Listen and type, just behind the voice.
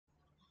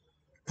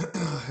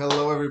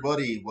Hello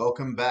everybody,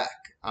 welcome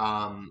back.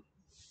 I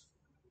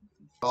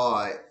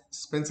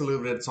spent a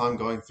little bit of time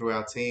going through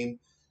our team.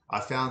 I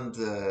found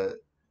a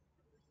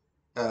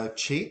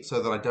cheat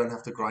so that I don't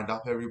have to grind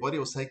up everybody.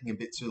 It was taking a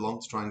bit too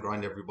long to try and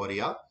grind everybody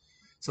up.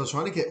 So I was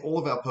trying to get all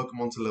of our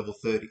Pokemon to level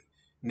 30.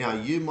 Now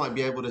you might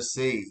be able to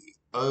see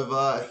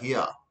over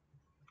here,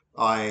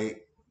 I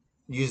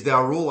used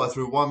our rule. I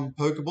threw one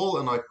Pokeball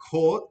and I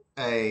caught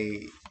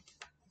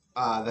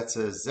that's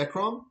a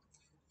Zekrom.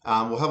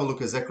 We'll have a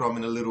look at Zekrom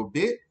in a little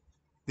bit.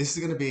 We're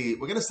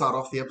going to start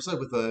off the episode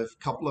with a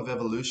couple of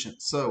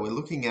evolutions. So we're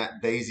looking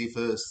at Daisy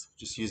first.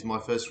 Just use my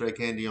first rare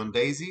candy on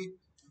Daisy.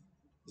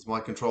 There's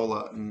my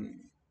controller. And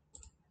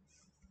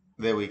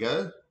there we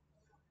go.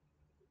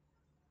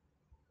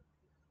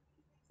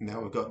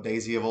 Now we've got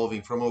Daisy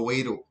evolving from a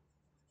Weedle.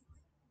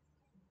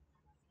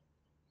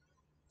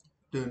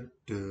 Dun,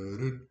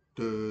 dun, dun,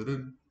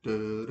 dun,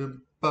 dun,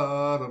 dun,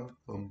 ba-dum,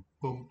 bum,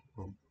 bum,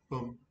 bum,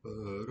 bum,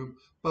 ba-dum,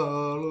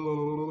 ba-lo.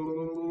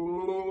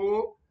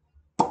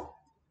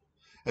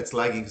 It's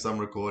lagging because I'm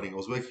recording. It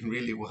was working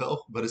really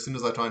well, but as soon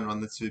as I try and run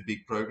the two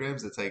big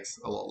programs, it takes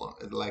a lot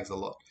longer. It lags a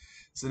lot.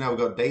 So now we've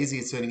got Daisy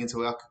is turning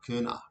into our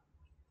Kakuna.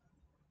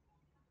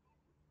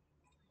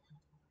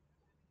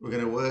 We're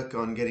going to work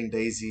on getting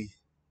Daisy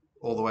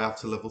all the way up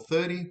to level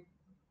 30.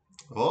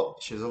 Oh,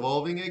 she's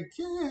evolving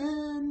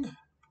again.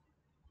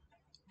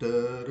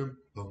 Da-dum,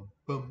 bum,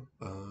 bum,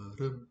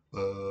 ba-dum,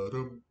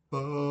 ba-dum,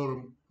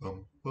 ba-dum,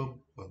 bum, bum,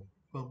 bum,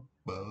 bum,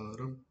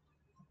 ba-dum.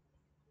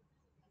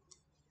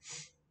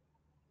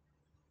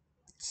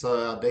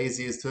 So our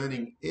Daisy is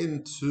turning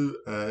into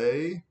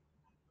a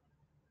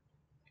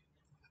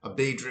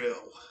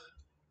Beedrill.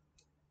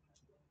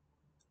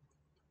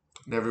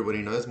 And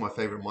everybody knows my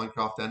favorite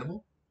Minecraft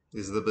animal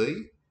is the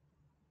bee.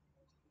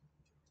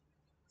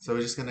 So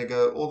we're just going to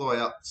go all the way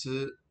up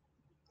to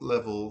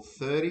level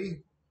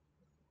 30.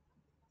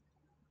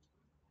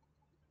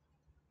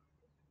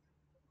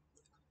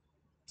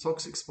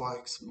 Toxic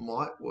Spikes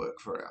might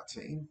work for our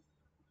team.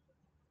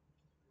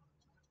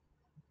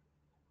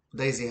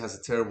 Daisy has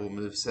a terrible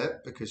move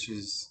set because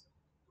she's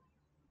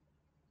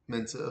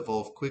meant to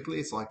evolve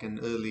quickly. It's like an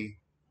early-ish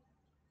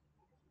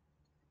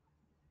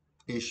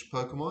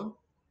Pokemon.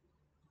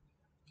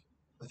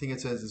 I think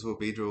it turns into a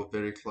Beedrill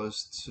very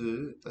close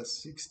to,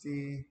 that's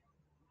 60.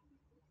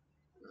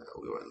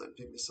 We won't let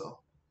him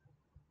missile.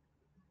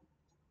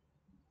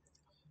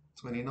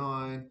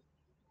 29,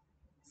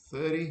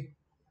 30,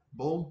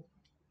 boom.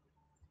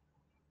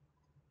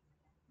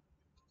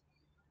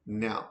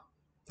 Now,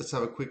 let's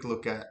have a quick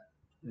look at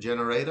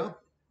Generator.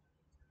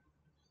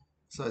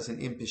 So it's an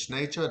impish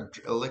nature,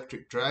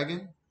 electric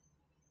dragon.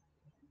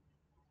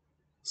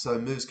 So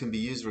moves can be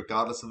used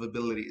regardless of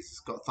abilities. It's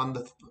got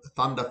Thunder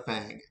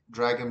Fang,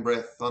 Dragon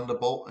Breath,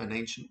 Thunderbolt, and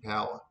Ancient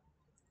Power.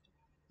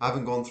 I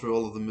haven't gone through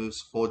all of the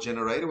moves for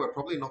Generator. We're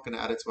probably not going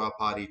to add it to our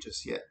party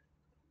just yet.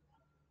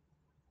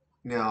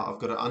 Now I've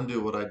got to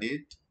undo what I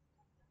did.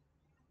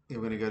 We're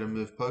going to go to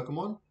move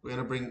Pokemon. We're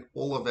going to bring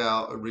all of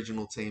our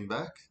original team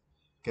back.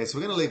 Okay, so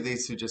we're going to leave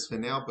these two just for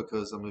now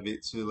because I'm a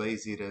bit too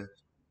lazy to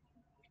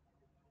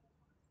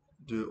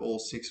do all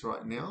 6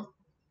 right now.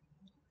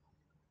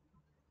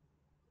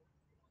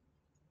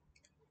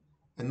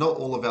 And not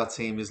all of our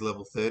team is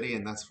level 30,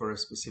 and that's for a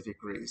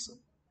specific reason.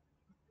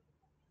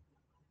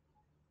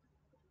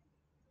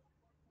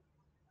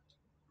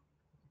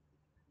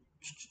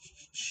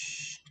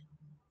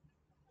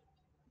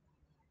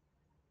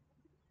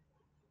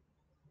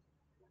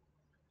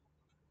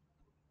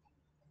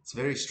 It's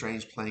very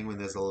strange playing when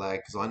there's a lag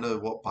because I know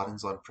what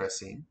buttons I'm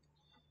pressing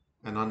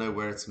and I know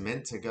where it's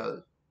meant to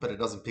go, but it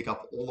doesn't pick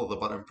up all of the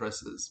button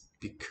presses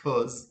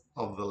because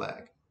of the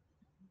lag.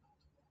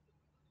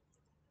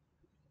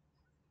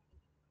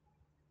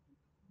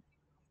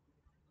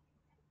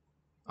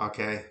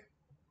 Okay,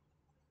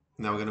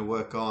 now we're going to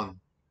work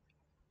on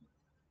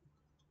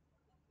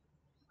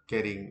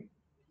getting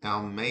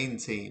our main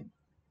team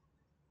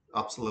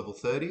up to level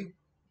 30.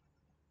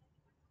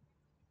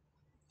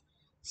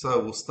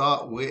 So we'll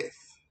start with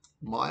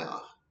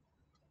Maya.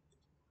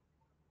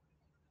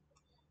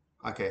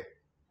 Okay,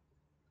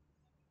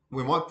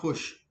 we might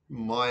push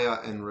Maya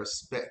and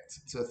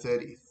Respect to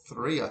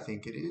 33, I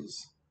think it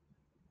is.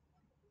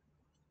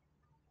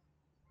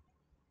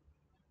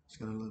 Just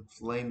going to learn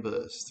Flame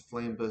Burst.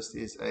 Flame Burst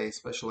is a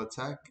special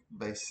attack,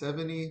 base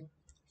 70.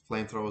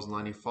 Flamethrower is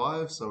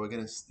 95, so we're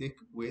going to stick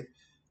with...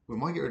 We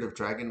might get rid of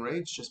Dragon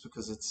Rage just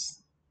because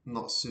it's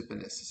not super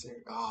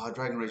necessary. Ah,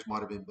 Dragon Rage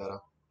might have been better.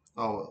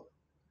 Oh well.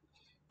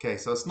 Okay,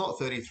 so it's not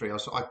 33.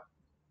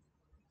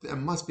 It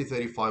must be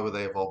 35 where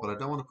they evolve, but I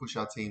don't want to push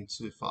our team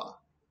too far.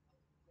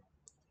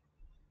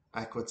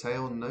 Aqua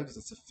Tail, no, because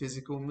it's a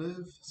physical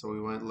move, so we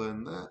won't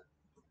learn that.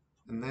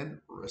 And then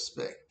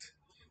Respect.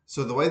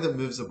 So the way that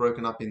moves are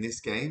broken up in this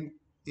game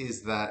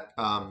is that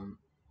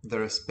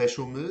there are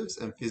special moves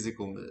and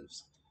physical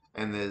moves.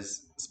 And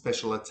there's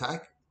special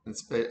attack and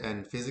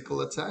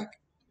physical attack.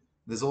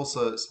 There's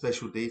also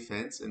special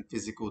defense and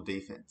physical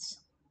defense.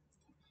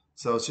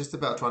 So it's just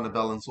about trying to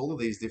balance all of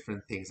these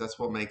different things. That's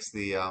what makes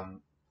the... I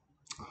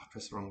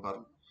pressed the wrong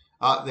button.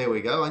 Ah, there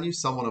we go. I knew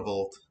someone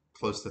evolved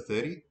close to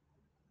 30.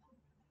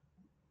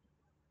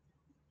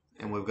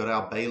 And we've got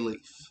our bay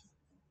leaf.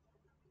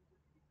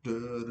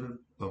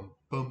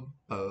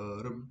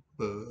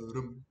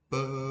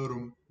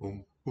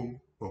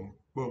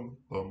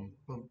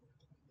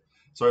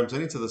 Sorry, I'm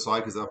turning to the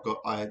side because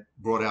I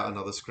brought out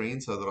another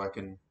screen so that I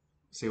can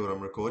see what I'm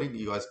recording.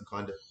 You guys can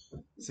kind of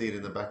see it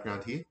in the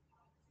background here.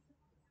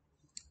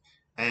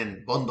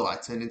 And Bondi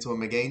turned into a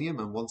Meganium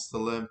and wants to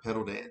learn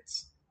Pedal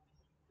Dance.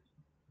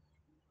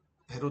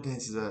 Pedal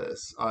Dance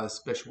is a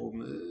special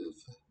move.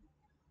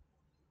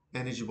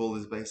 Energy Ball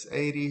is base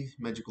 80.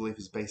 Magical Leaf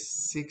is base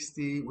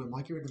 60. We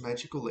might get rid of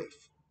Magical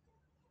Leaf.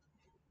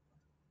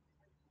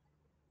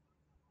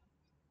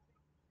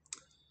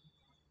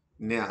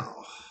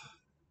 Now,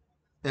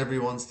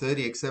 everyone's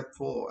 30 except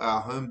for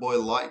our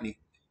homeboy Lightning.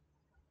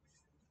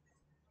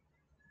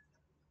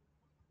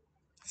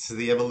 This is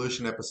the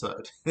evolution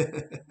episode.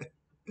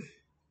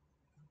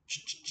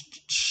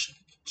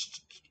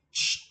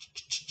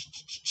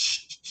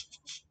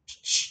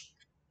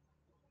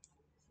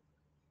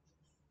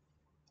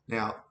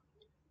 Now,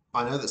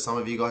 I know that some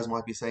of you guys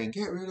might be saying,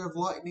 get rid of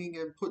Lightning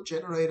and put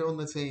Generator on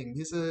the team.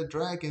 He's a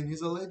dragon, he's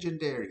a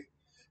legendary.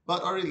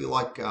 But I really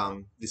like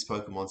this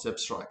Pokemon, Zeb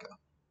Striker.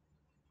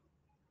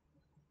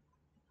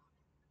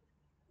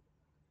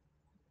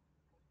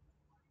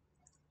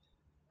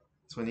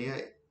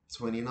 28,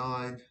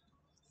 29,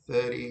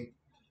 30.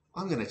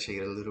 I'm going to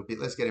cheat a little bit.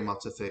 Let's get him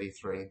up to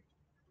 33. I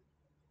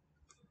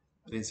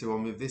didn't see what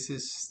move this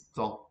is.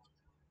 Stop.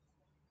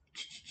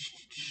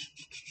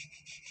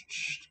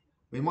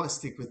 We might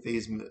stick with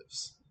these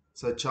moves.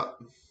 So, let's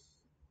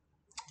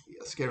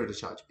get rid of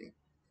Charge Beam.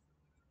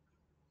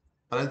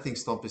 I don't think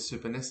Stomp is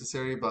super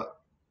necessary, but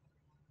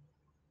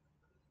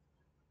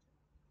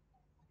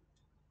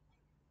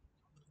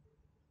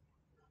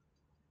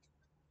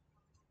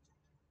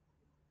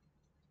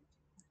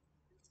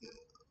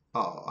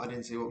oh, I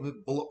didn't see what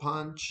move. Bullet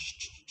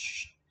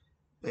Punch.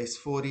 Base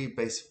 40,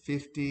 base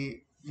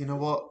 50. You know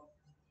what?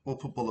 We'll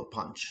put Bullet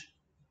Punch.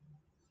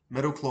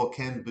 Metal Claw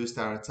can boost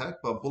our attack,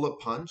 but Bullet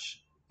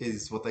Punch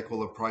is what they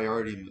call a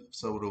priority move,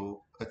 so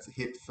it'll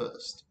hit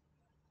first.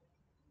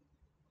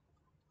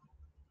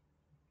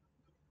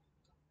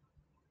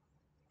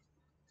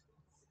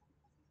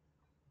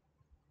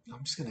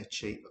 I'm just going to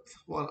cheat.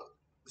 What?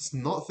 It's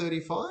not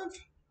 35?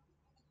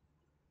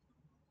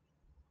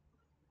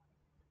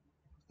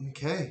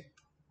 Okay.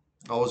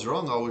 I was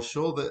wrong. I was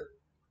sure that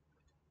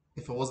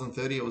if it wasn't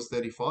 30, it was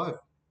 35.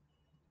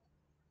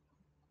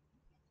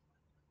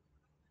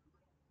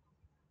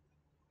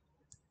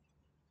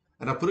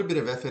 And I put a bit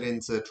of effort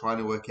into trying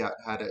to work out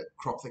how to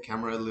crop the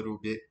camera a little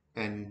bit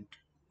and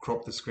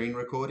crop the screen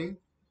recording.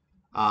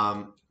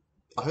 I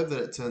hope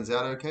that it turns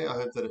out okay. I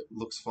hope that it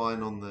looks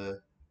fine on the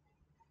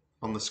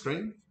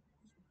screen.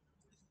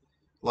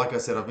 Like I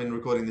said, I've been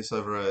recording this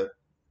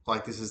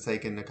like this has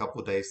taken a couple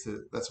of days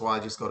that's why I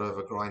just got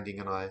over grinding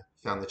and I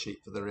found the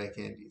cheat for the rare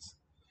candies.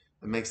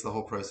 It makes the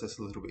whole process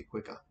a little bit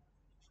quicker.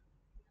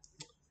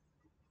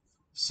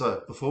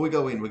 So before we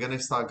go in, we're going to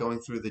start going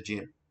through the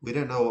gym. We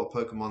don't know what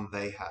Pokemon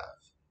they have.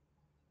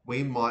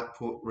 We might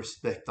put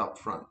Respect up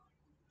front,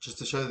 just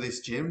to show this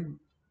gym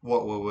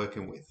what we're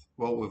working with,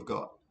 what we've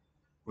got.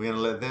 We're going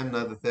to let them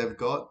know that they've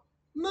got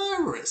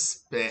no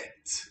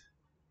respect.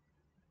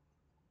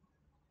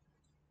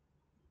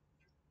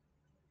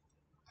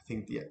 I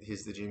think, yeah,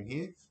 here's the gym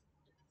here.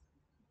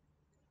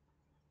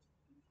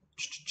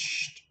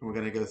 We're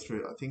going to go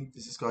through, I think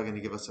this is going to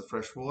give us a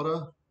fresh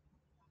water.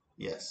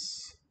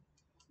 Yes.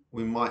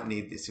 We might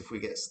need this if we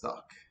get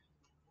stuck.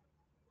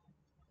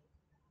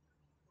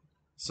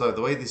 So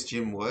the way this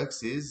gym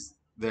works is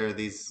there are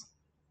these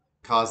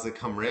cars that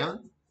come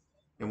around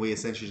and we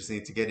essentially just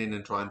need to get in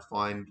and try and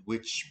find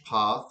which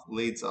path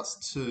leads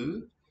us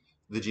to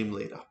the gym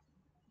leader.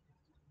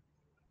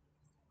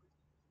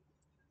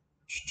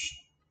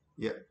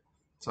 Yep.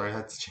 Sorry, I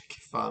had to check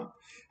if I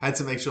had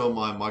to make sure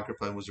my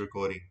microphone was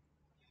recording.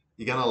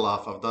 You're gonna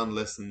laugh. I've done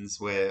lessons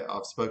where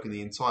I've spoken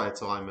the entire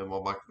time and my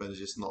microphone has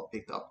just not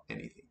picked up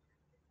anything.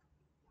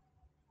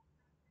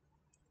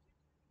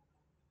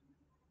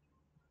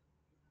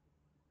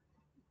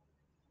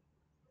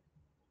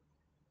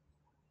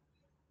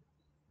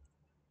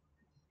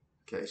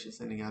 Okay, she's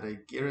sending out a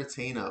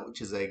Giratina,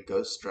 which is a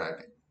ghost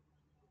dragon.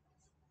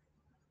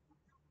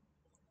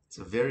 It's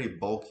a very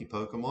bulky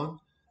Pokemon.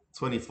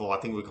 24,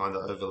 I think we kind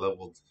of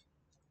over-leveled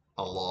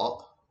a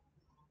lot.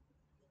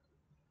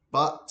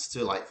 But it's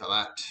too late for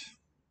that.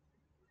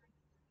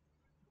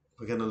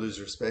 We're going to lose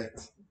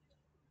respect.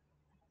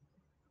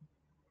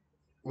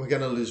 We're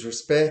going to lose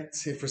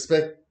respect. If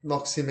respect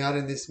knocks him out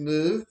in this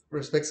move,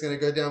 respect's going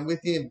to go down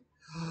with him.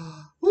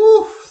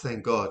 Woo,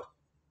 thank God.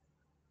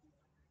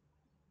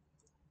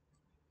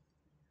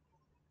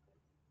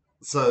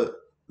 So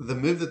the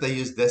move that they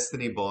use,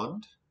 Destiny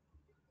Bond,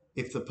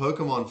 if the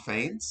Pokemon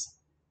faints,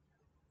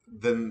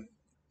 then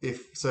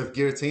if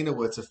Giratina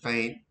were to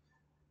faint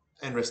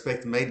and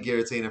Respect made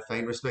Giratina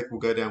faint, Respect will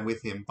go down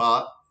with him.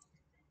 But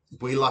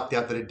we lucked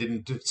out that it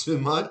didn't do too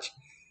much.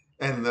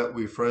 And that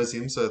we froze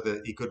him so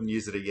that he couldn't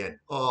use it again.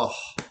 Oh,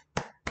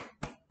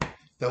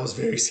 that was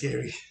very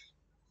scary.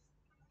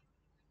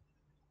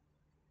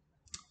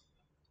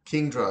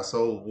 Kingdra,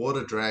 so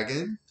water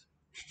dragon.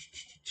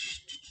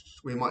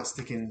 We might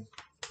stick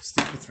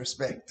with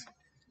respect.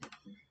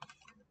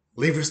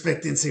 Leave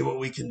respect and see what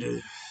we can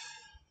do.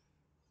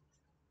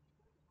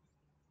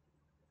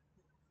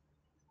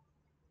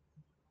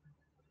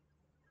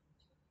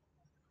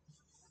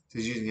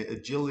 He's using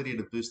agility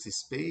to boost his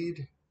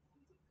speed.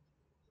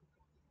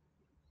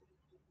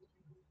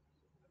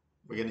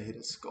 We're going to hit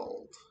a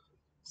Scald.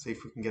 See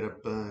if we can get a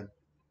burn.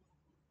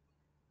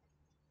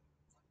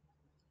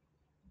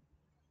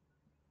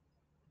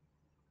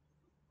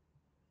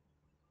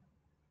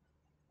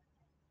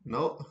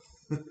 No.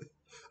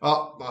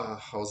 I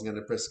was going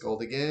to press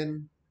Scald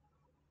again.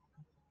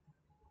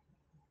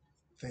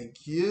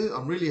 Thank you.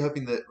 I'm really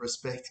hoping that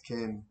respect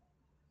can,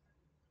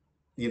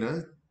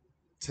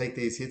 take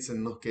these hits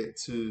and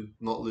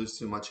not lose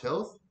too much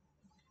health.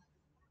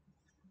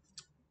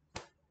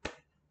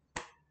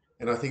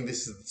 And I think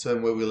this is the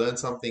turn where we learn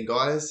something,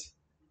 guys.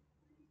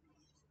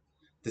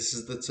 This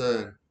is the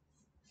turn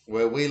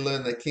where we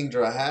learn that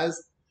Kingdra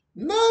has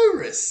no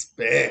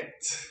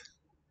respect.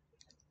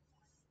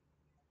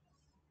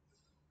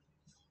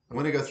 I'm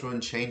going to go through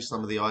and change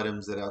some of the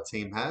items that our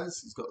team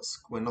has.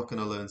 We're not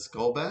going to learn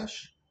Skull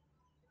Bash.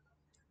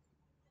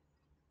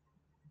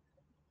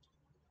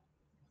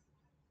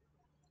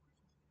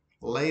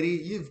 Lady,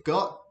 you've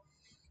got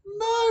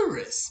no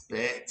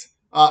respect.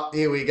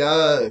 Here we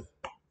go.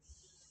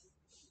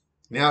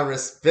 Now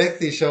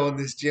respect is showing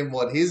this gym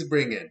what he's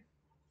bringing.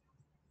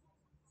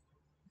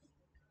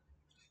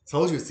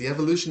 Told you, it's the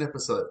evolution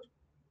episode.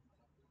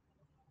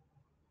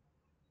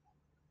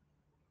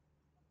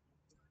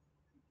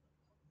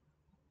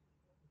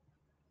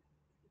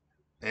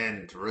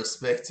 And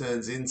respect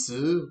turns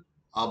into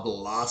a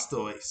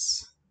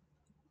Blastoise.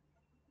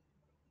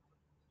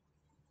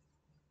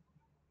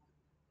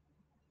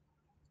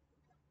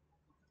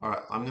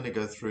 Alright, I'm going to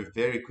go through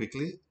very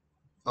quickly.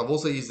 I've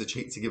also used the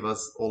cheat to give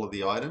us all of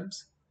the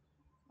items.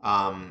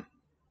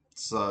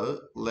 So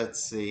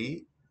let's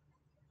see.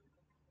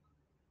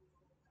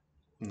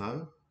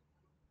 No.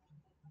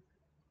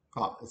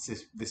 Oh,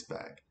 it's this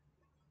bag.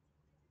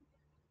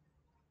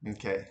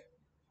 Okay.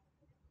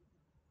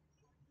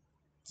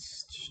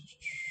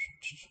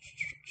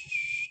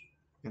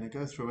 Gonna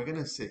go through. We're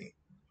gonna see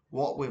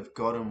what we've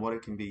got and what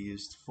it can be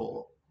used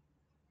for.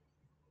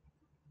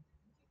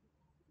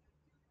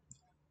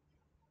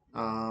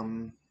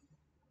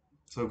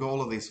 So we've got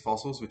all of these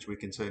fossils, which we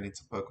can turn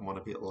into Pokemon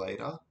a bit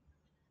later.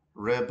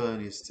 Rare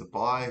Burn is to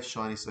buy.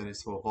 Shiny Stone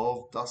is to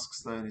evolve. Dusk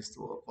Stone is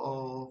to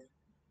evolve.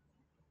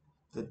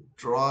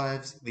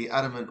 The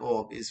Adamant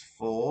Orb is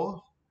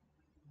for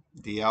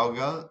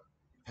Dialga,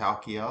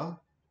 Palkia.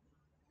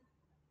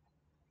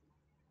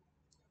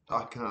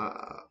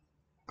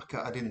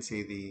 I didn't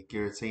see the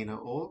Giratina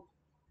Orb.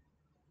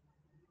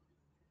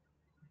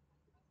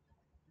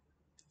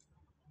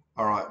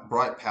 Alright,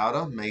 Bright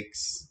Powder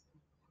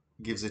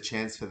gives a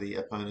chance for the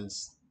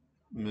opponent's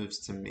moves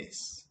to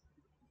miss.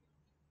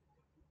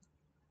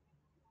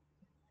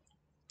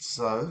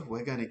 So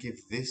we're going to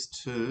give this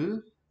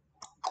to...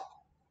 I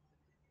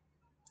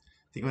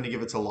think I'm going to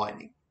give it to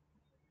Lightning.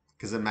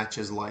 Because it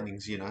matches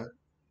Lightning's,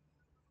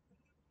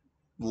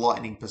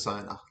 Lightning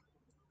persona.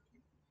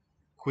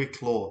 Quick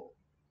Claw.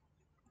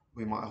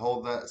 We might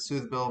hold that.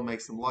 Soothe Bell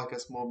makes them like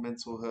us more.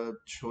 Mental Herb.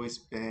 Choice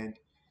Band.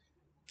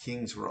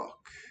 King's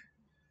Rock.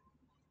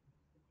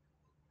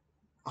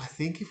 I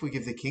think if we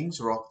give the King's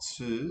Rock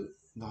to...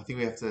 No, I think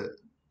we have to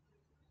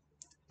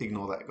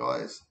ignore that,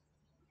 guys.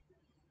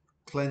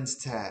 Cleanse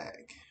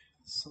Tag.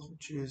 Salt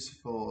Juice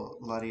for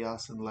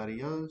Latias and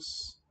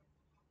Latios.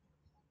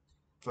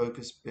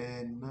 Focus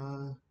Band,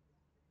 no.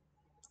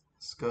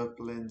 Scope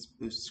Lens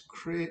boosts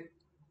crit.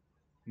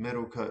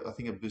 Metal Coat, I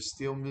think it boosts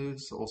steel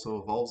moves,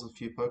 also evolves a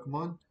few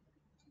Pokemon.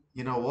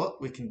 You know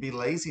what? We can be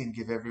lazy and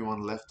give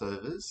everyone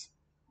leftovers.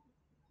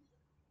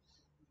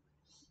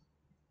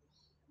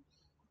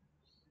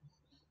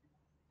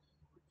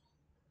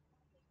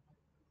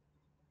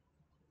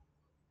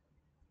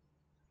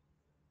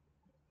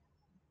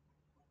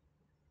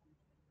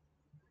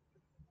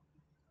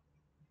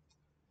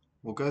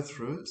 We'll go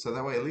through, so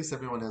that way at least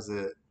everyone has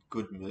a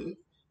good move.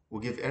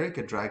 We'll give Eric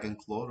a Dragon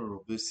Claw and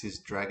it'll boost his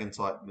Dragon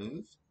type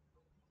move.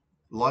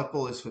 Light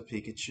Ball is for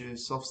Pikachu,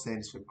 Soft Sand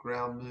is for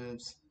ground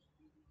moves.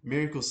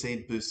 Miracle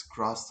Seed boosts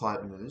grass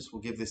type moves.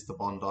 We'll give this to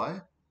Bondi.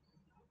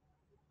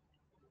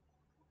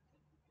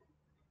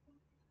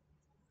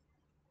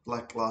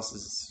 Black Glass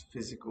is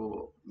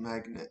physical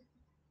magnet.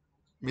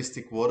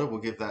 Mystic Water,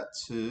 we'll give that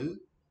to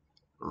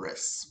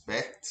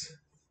Respect.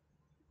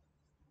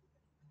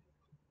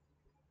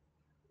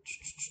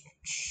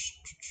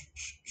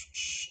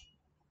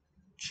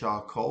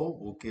 Charcoal,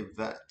 we'll give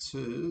that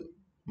to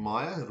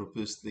Maya. It'll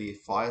boost the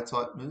fire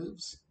type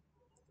moves.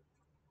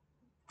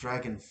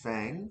 Dragon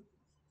Fang,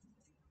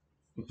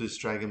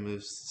 boost dragon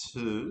moves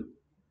too.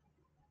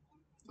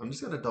 I'm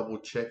just going to double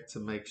check to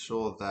make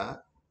sure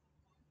that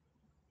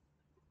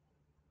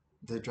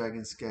the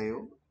dragon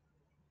scale.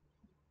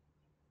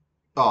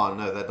 Oh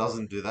no, that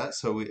doesn't do that.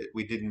 So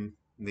we didn't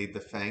need the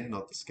fang,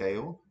 not the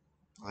scale.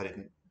 I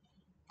didn't.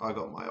 I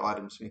got my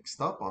items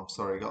mixed up. I'm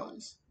sorry,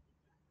 guys.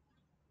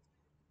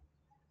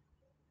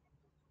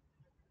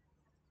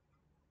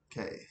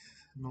 Okay,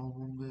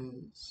 normal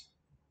moves.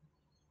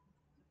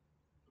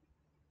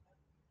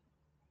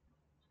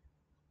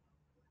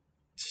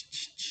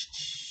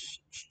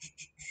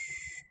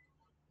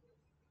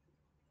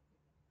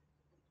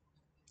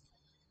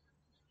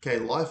 Okay,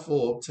 Life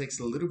Orb takes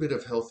a little bit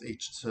of health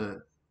each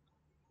turn.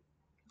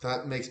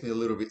 That makes me a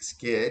little bit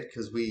scared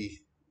because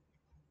we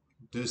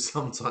do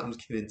sometimes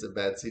get into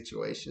bad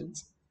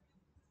situations.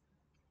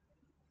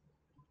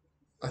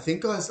 I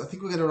think, guys, I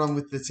think we're going to run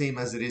with the team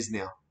as it is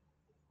now.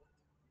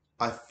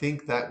 I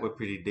think that we're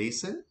pretty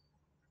decent.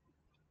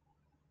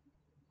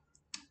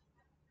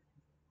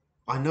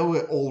 I know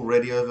we're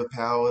already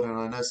overpowered, and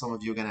I know some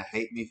of you are going to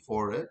hate me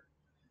for it,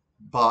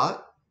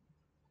 but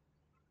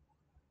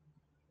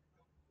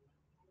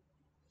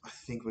I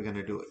think we're going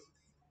to do it.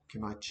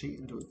 Can I cheat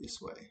and do it this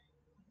way?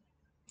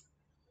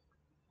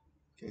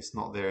 Okay, it's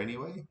not there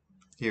anyway.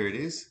 Here it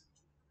is.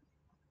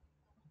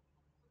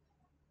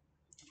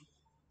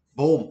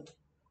 Boom.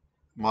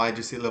 Maya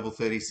just hit level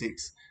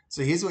 36.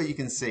 So here's what you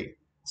can see.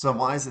 So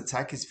Maya's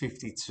attack is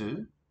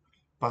 52,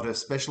 but her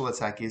special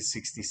attack is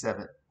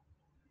 67.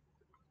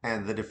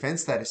 And the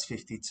defense stat is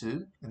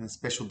 52, and the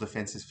special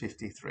defense is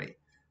 53.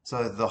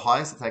 So the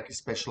highest attack is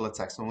special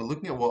attacks. When we're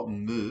looking at what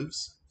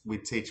moves we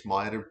teach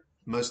Maya to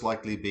most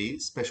likely be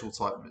special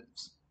type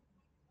moves.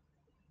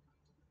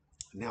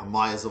 Now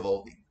Maya's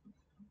evolving.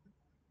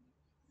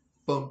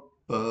 Bum,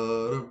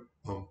 ba-dum,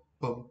 bum,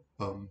 bum,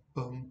 bum,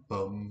 bum,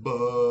 bum,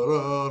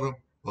 ba-da-dum,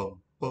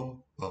 bum,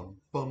 bum, bum,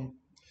 bum.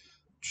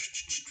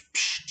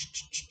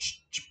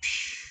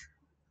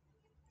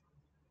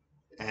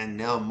 And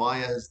now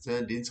Maya has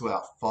turned into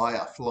our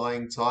fire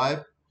flying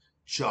type,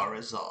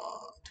 Charizard.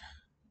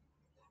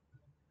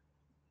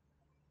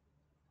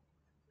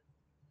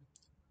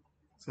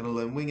 It's going to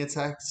learn wing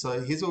attack.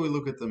 So here's where we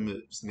look at the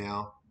moves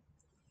now.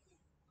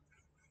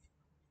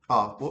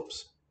 Oh,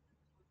 whoops.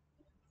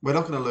 We're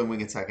not going to learn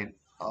wing attack.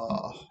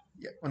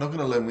 Yeah, we're not going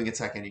to learn wing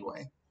attack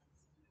anyway.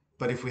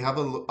 But if we have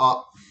a look,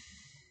 I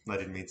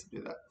didn't mean to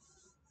do that.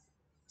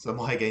 So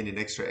Maya gained an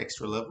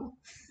extra level.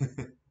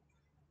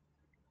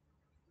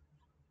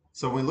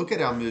 So when we look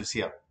at our moves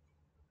here,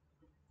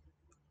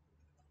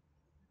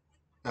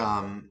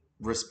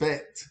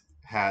 Respect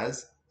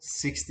has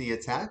 60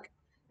 attack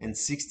and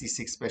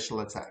 66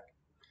 special attack.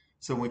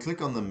 So when we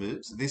click on the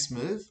moves, this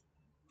move,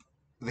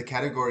 the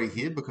category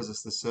here, because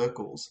it's the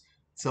circles,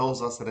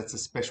 tells us that it's a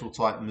special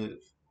type move.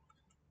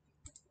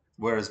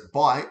 Whereas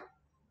Bite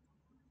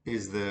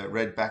is the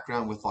red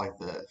background with like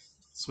the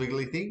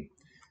swiggly thing,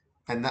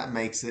 and that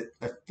makes it,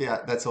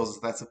 that tells us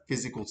that's a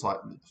physical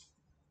type move.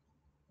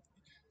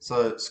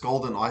 So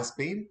Scald and Ice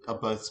Beam are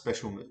both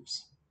special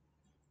moves.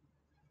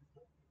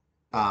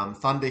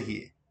 Thunder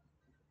here.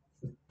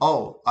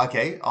 Oh,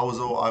 okay.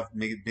 I've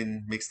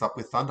been mixed up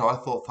with Thunder. I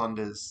thought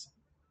Thunder's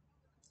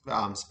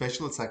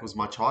special attack was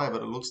much higher,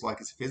 but it looks like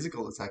its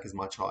physical attack is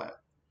much higher.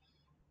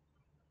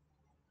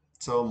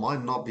 So it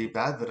might not be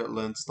bad that it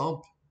learned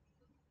Stomp.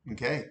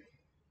 Okay.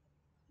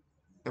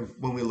 And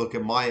when we look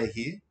at Maya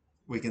here,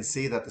 we can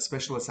see that the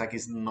special attack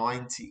is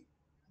 90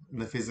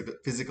 and the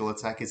physical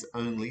attack is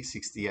only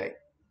 68.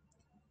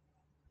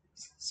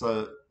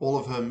 So all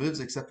of her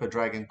moves except for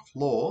Dragon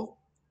Claw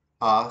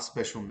are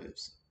special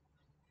moves.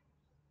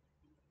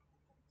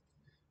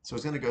 So I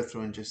was going to go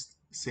through and just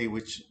see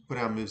put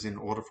our moves in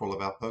order for all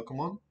of our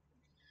Pokemon.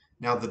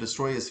 Now the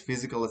Destroyer's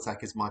physical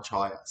attack is much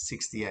higher,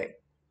 68.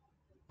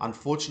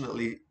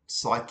 Unfortunately,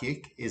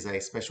 Psychic is a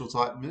special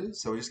type move,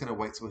 so we're just going to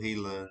wait till he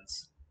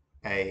learns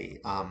a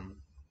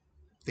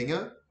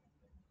Thinger.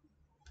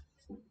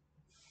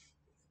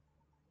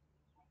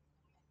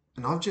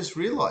 And I've just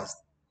realized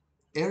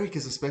Eric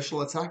is a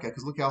special attacker,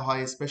 because look how high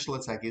his special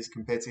attack is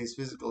compared to his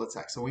physical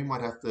attack. So we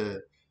might have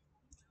to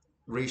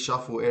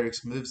reshuffle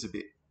Eric's moves a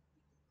bit.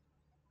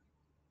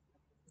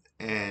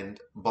 And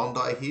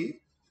Bondi here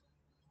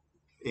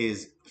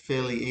is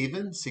fairly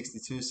even,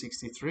 62,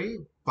 63,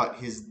 but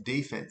his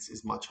defense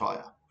is much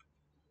higher.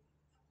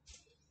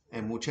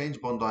 And we'll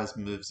change Bondi's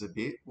moves a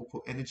bit. We'll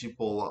put Energy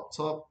Ball up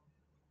top,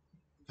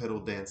 Pedal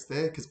Dance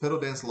there, because Pedal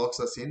Dance locks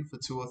us in for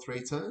 2 or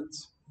 3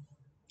 turns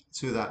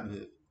to that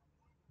move.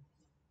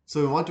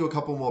 So we might do a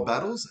couple more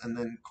battles and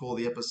then call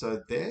the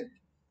episode there.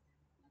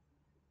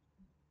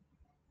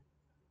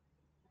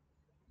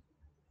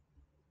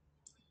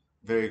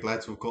 Very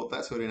glad to have caught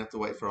that, so we didn't have to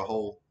wait for a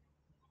whole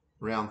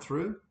round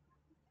through.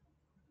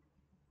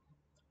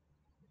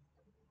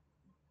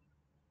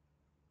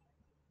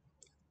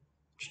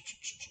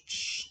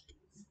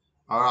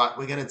 All right,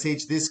 we're going to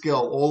teach this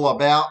girl all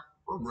about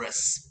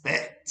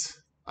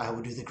respect. I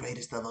will do the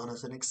greatest of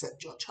honors and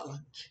accept your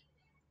challenge.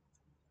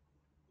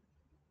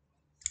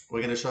 We're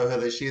going to show her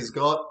that she's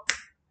got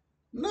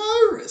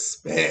no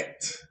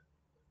respect.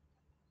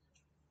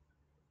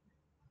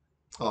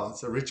 Oh,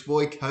 it's a rich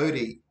boy,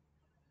 Cody.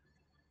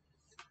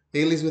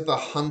 Healy's with a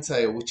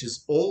Huntail, which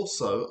is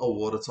also a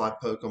water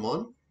type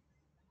Pokemon.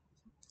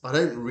 I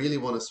don't really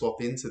want to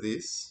swap into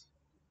this.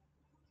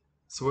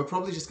 So we're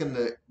probably just going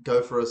to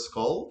go for a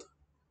Scald.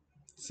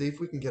 See if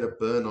we can get a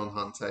burn on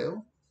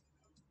Huntail.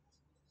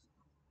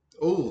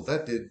 Oh,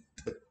 that did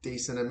a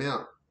decent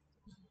amount.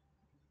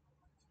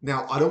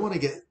 Now, I don't want to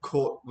get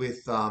caught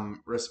with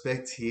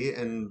respect here,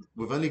 and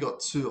we've only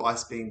got 2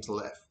 Ice Beams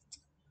left.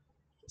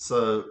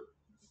 So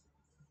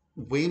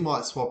we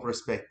might swap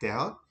respect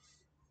out,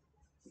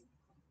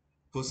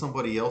 put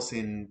somebody else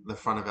in the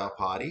front of our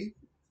party,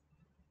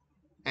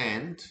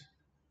 and,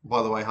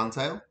 by the way,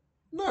 Huntail,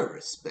 no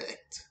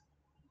respect.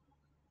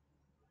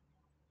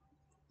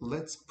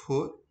 Let's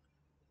put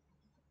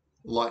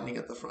Lightning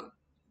at the front.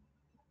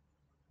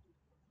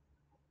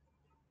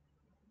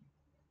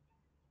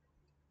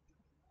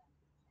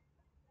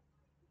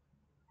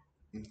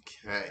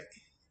 Okay,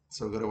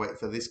 so we've got to wait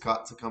for this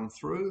card to come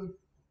through.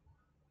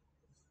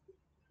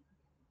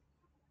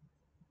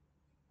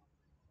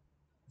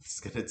 It's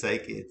going to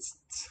take its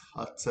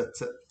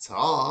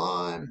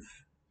time.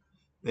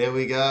 There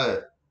we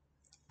go.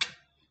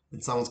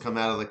 And someone's come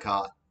out of the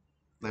cart.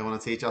 They want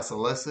to teach us a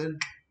lesson.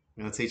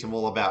 We're going to teach them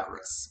all about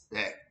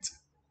respect.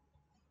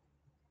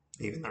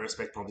 Even though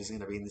respect probably isn't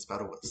going to be in this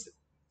battle list.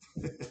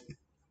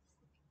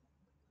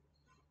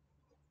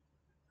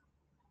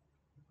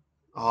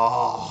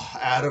 Oh,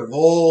 out of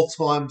all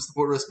times to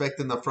put respect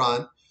in the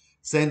front,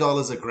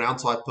 Sandile is a ground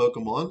type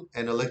Pokemon,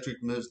 and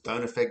electric moves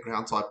don't affect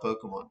ground type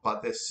Pokemon,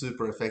 but they're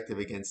super effective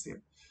against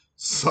him.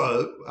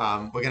 So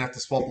we're going to have to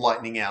swap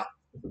Lightning out.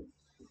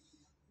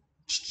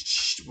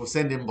 We'll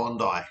send in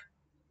Bondi.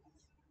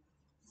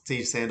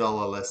 Teach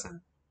Sandile a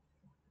lesson.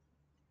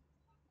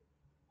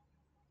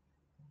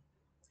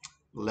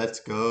 Let's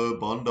go,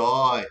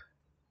 Bondi.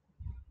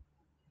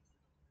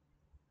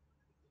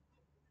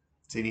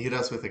 See, he hit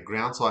us with a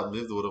ground type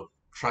move that would have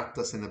trapped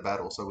us in the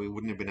battle, so we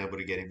wouldn't have been able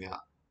to get him out.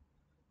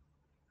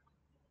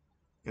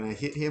 Gonna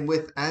hit him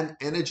with an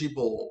energy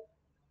ball.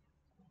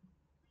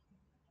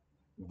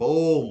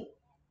 Boom.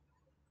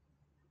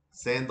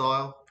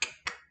 Sandile,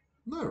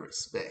 no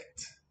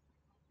respect.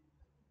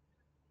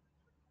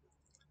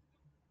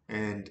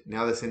 And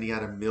now they're sending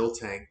out a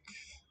Miltank.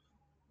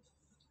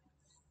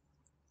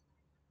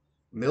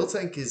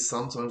 Miltank is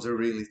sometimes a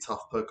really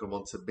tough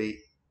Pokemon to beat,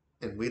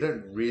 and we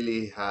don't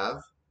really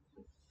have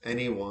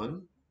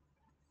anyone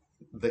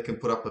that can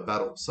put up a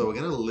battle. So we're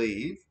going to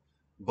leave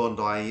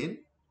Bondi in.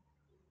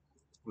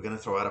 We're going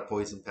to throw out a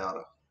Poison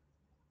Powder.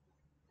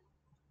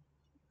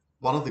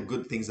 One of the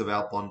good things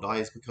about Bondi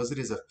is because it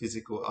is a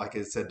physical, like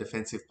it's a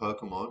defensive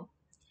Pokemon,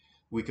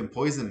 we can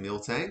poison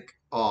Miltank.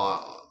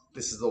 Oh,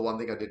 this is the one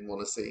thing I didn't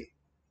want to see.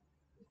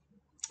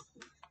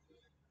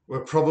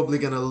 We're probably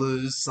going to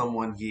lose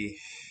someone here.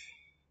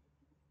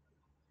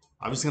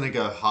 I'm just going to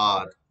go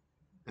hard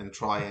and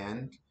try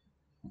and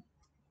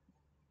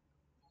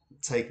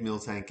take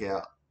Miltank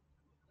out.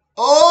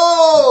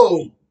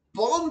 Oh!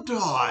 Bondi!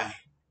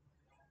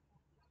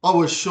 I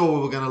was sure we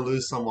were going to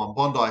lose someone.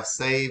 Bondi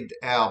saved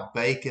our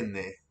bacon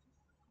there.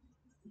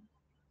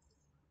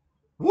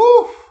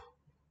 Woo!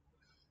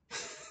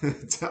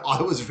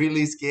 I was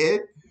really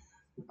scared.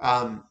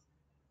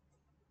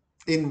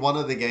 In one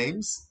of the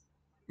games,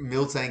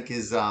 Miltank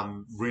is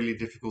really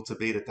difficult to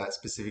beat at that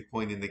specific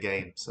point in the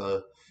game.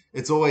 So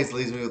it always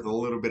leaves me with a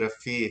little bit of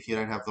fear if you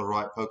don't have the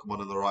right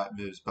Pokemon and the right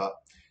moves. But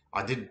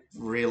I did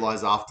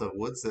realize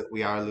afterwards that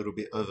we are a little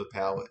bit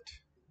overpowered.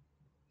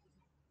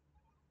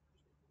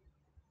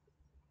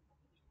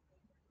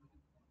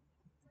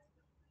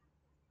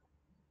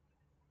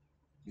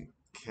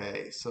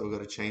 Okay, so we've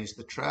got to change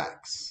the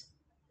tracks.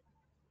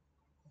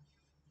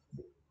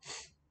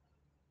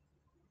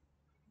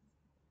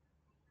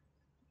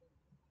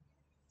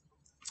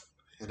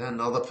 And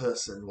another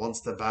person wants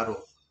to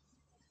battle.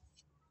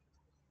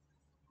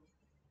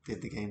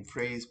 Did the game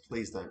freeze?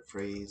 Please don't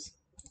freeze.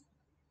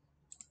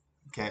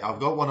 Okay, I've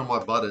got one of my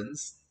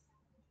buttons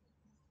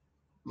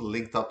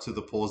linked up to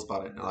the pause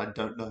button, and I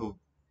don't know.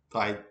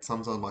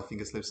 Sometimes my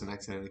finger slips and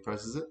accidentally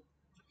presses it.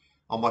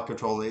 On my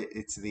controller,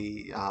 it's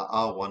the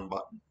R1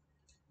 button,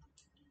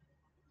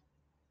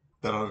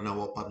 but I don't know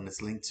what button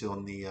it's linked to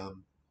on the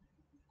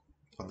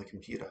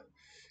computer.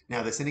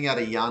 Now they're sending out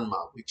a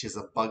Yanma, which is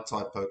a bug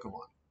type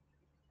Pokemon.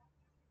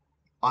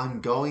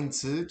 I'm going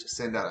to just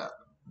send out a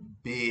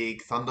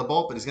big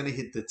Thunderbolt, but he's going to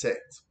hit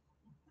Detect,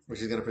 which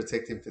is going to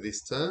protect him for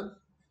this turn.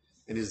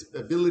 And his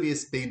ability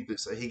is Speed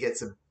Boost, so he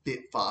gets a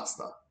bit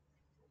faster.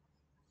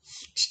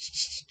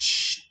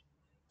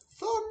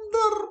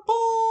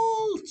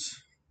 Thunderbolt!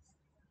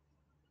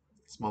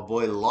 It's my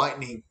boy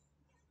Lightning.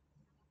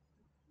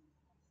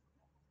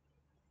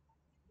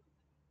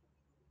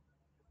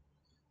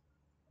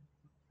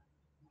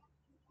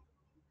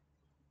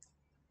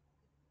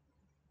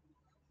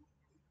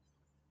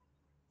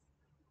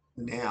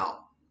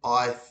 Now,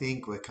 I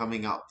think we're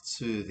coming up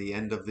to the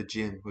end of the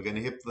gym. We're going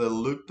to hit the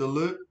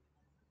loop-de-loop,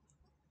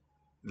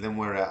 then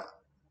we're out.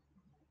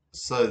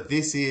 So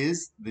this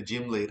is the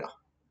gym leader.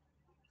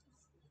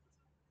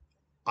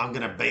 I'm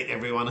going to bait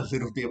everyone a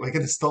little bit. We're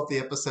going to stop the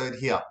episode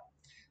here.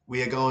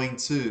 we are going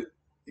to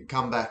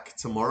come back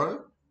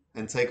tomorrow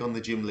and take on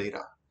the gym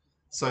leader.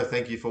 So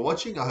thank you for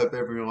watching. I hope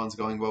everyone's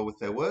going well with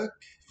their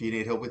work. If you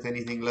need help with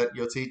anything, let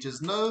your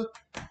teachers know.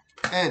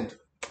 And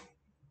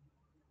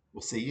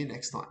we'll see you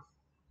next time.